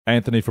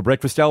Anthony for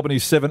breakfast. Albany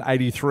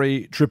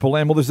 783 Triple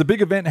M. Well, there's a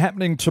big event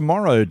happening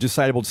tomorrow.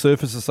 Disabled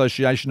Surfers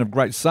Association of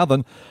Great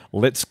Southern.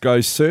 Let's Go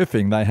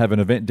Surfing. They have an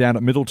event down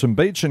at Middleton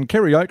Beach, and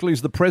Kerry Oakley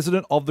is the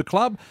president of the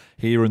club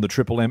here in the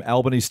Triple M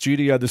Albany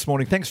studio this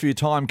morning. Thanks for your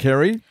time,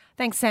 Kerry.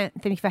 Thanks,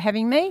 Anthony, for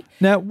having me.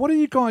 Now, what do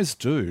you guys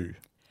do?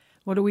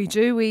 What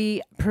do?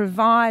 We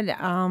provide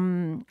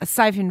a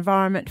safe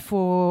environment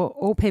for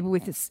all people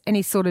with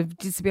any sort of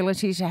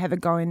disability to have a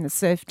go in the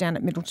surf down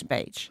at Middleton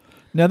Beach.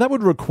 Now, that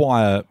would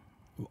require,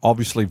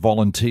 obviously,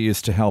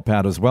 volunteers to help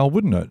out as well,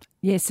 wouldn't it?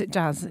 Yes, it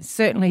does. It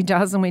certainly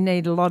does, and we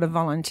need a lot of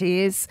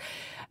volunteers.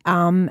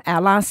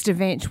 Our last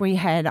event, we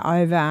had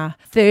over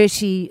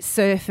 30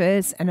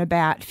 surfers and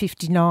about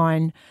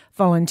 59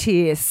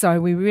 volunteers. So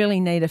we really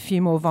need a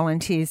few more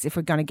volunteers if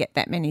we're going to get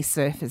that many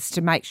surfers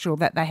to make sure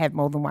that they have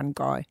more than one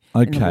guy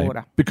in the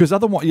water. Because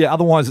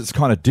otherwise it's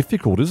kind of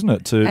difficult, isn't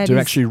it, to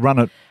actually run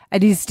it?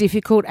 It is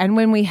difficult. And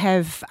when we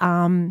have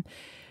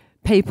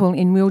people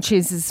in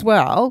wheelchairs as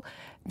well,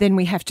 then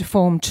we have to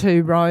form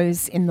two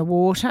rows in the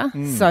water.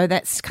 So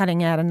that's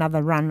cutting out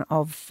another run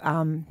of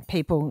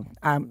people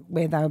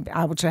where they'll be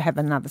able to have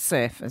another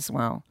surf as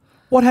well.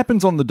 What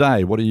happens on the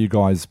day? What do you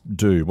guys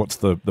do? What's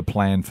the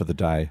plan for the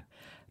day?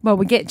 Well,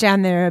 we get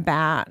down there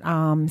about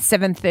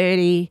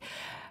 7:30,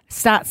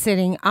 start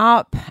setting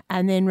up,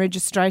 and then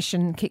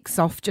registration kicks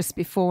off just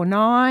before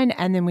 9,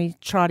 and then we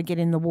try to get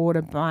in the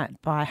water by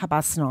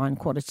 9:30,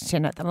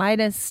 9:45 at the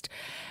latest,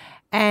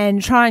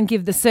 and try and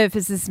give the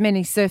surfers as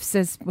many surfs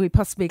as we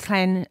possibly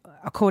can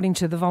according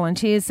to the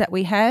volunteers that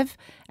we have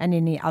and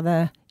any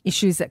other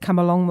issues that come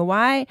along the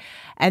way.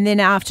 And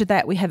then after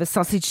that, we have a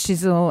sausage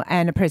sizzle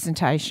and a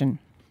presentation.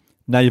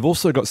 Now, you've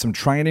also got some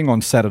training on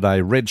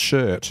Saturday, Red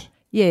Shirt.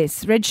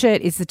 Yes, Red Shirt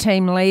is the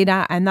team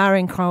leader, and they're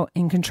in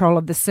control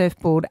of the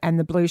surfboard, and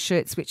the Blue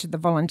Shirts, which are the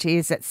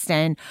volunteers that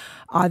stand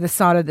either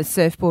side of the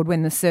surfboard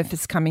when the surf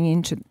is coming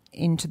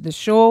into the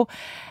shore.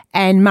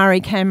 And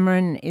Murray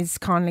Cameron is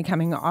kindly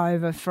coming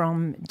over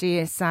from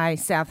DSA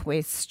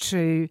Southwest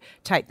to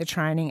take the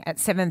training at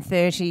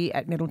 7:30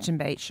 at Middleton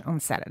Beach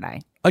on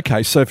Saturday.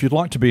 Okay, so if you'd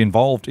like to be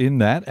involved in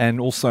that, and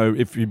also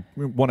if you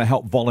want to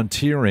help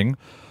volunteering,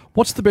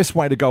 what's the best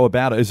way to go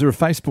about it? Is there a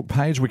Facebook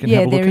page we can have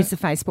a look at? Yeah, there is a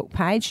Facebook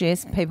page,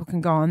 yes. People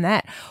can go on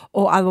that.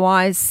 Or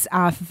otherwise,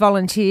 for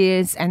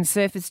volunteers and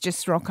surfers,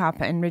 just rock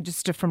up and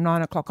register from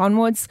 9 o'clock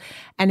onwards.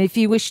 And if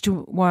you wish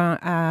to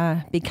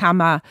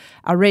become a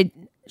Red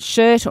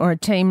Shirt or a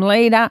team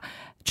leader,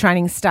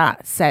 training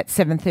starts at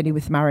 7:30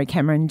 with Murray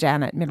Cameron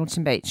down at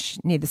Middleton Beach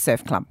near the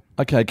surf club.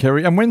 Okay,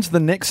 Kerry. And when's the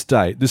next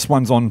date? This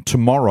one's on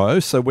tomorrow,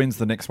 so when's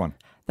the next one?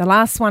 The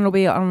last one will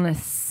be on a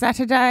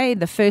Saturday,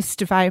 the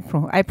 1st of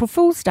April, April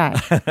Fool's Day.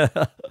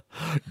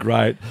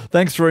 Great.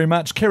 Thanks very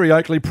much. Kerry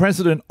Oakley,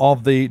 President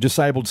of the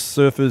Disabled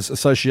Surfers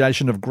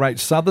Association of Great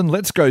Southern.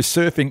 Let's Go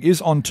Surfing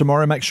is on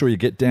tomorrow. Make sure you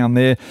get down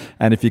there.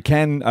 And if you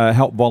can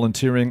help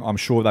volunteering, I'm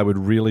sure they would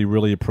really,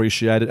 really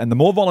appreciate it. And the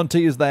more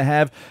volunteers they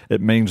have, it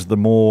means the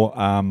more,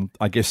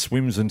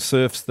 swims and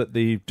surfs that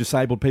the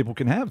disabled people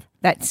can have.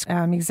 That's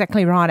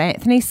exactly right,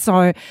 Anthony.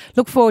 So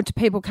look forward to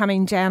people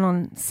coming down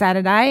on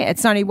Saturday.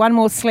 It's only one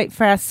more sleep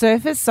for our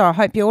surfers, so I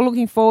hope you're all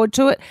looking forward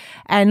to it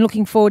and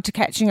looking forward to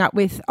catching up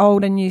with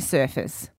old and new surfers.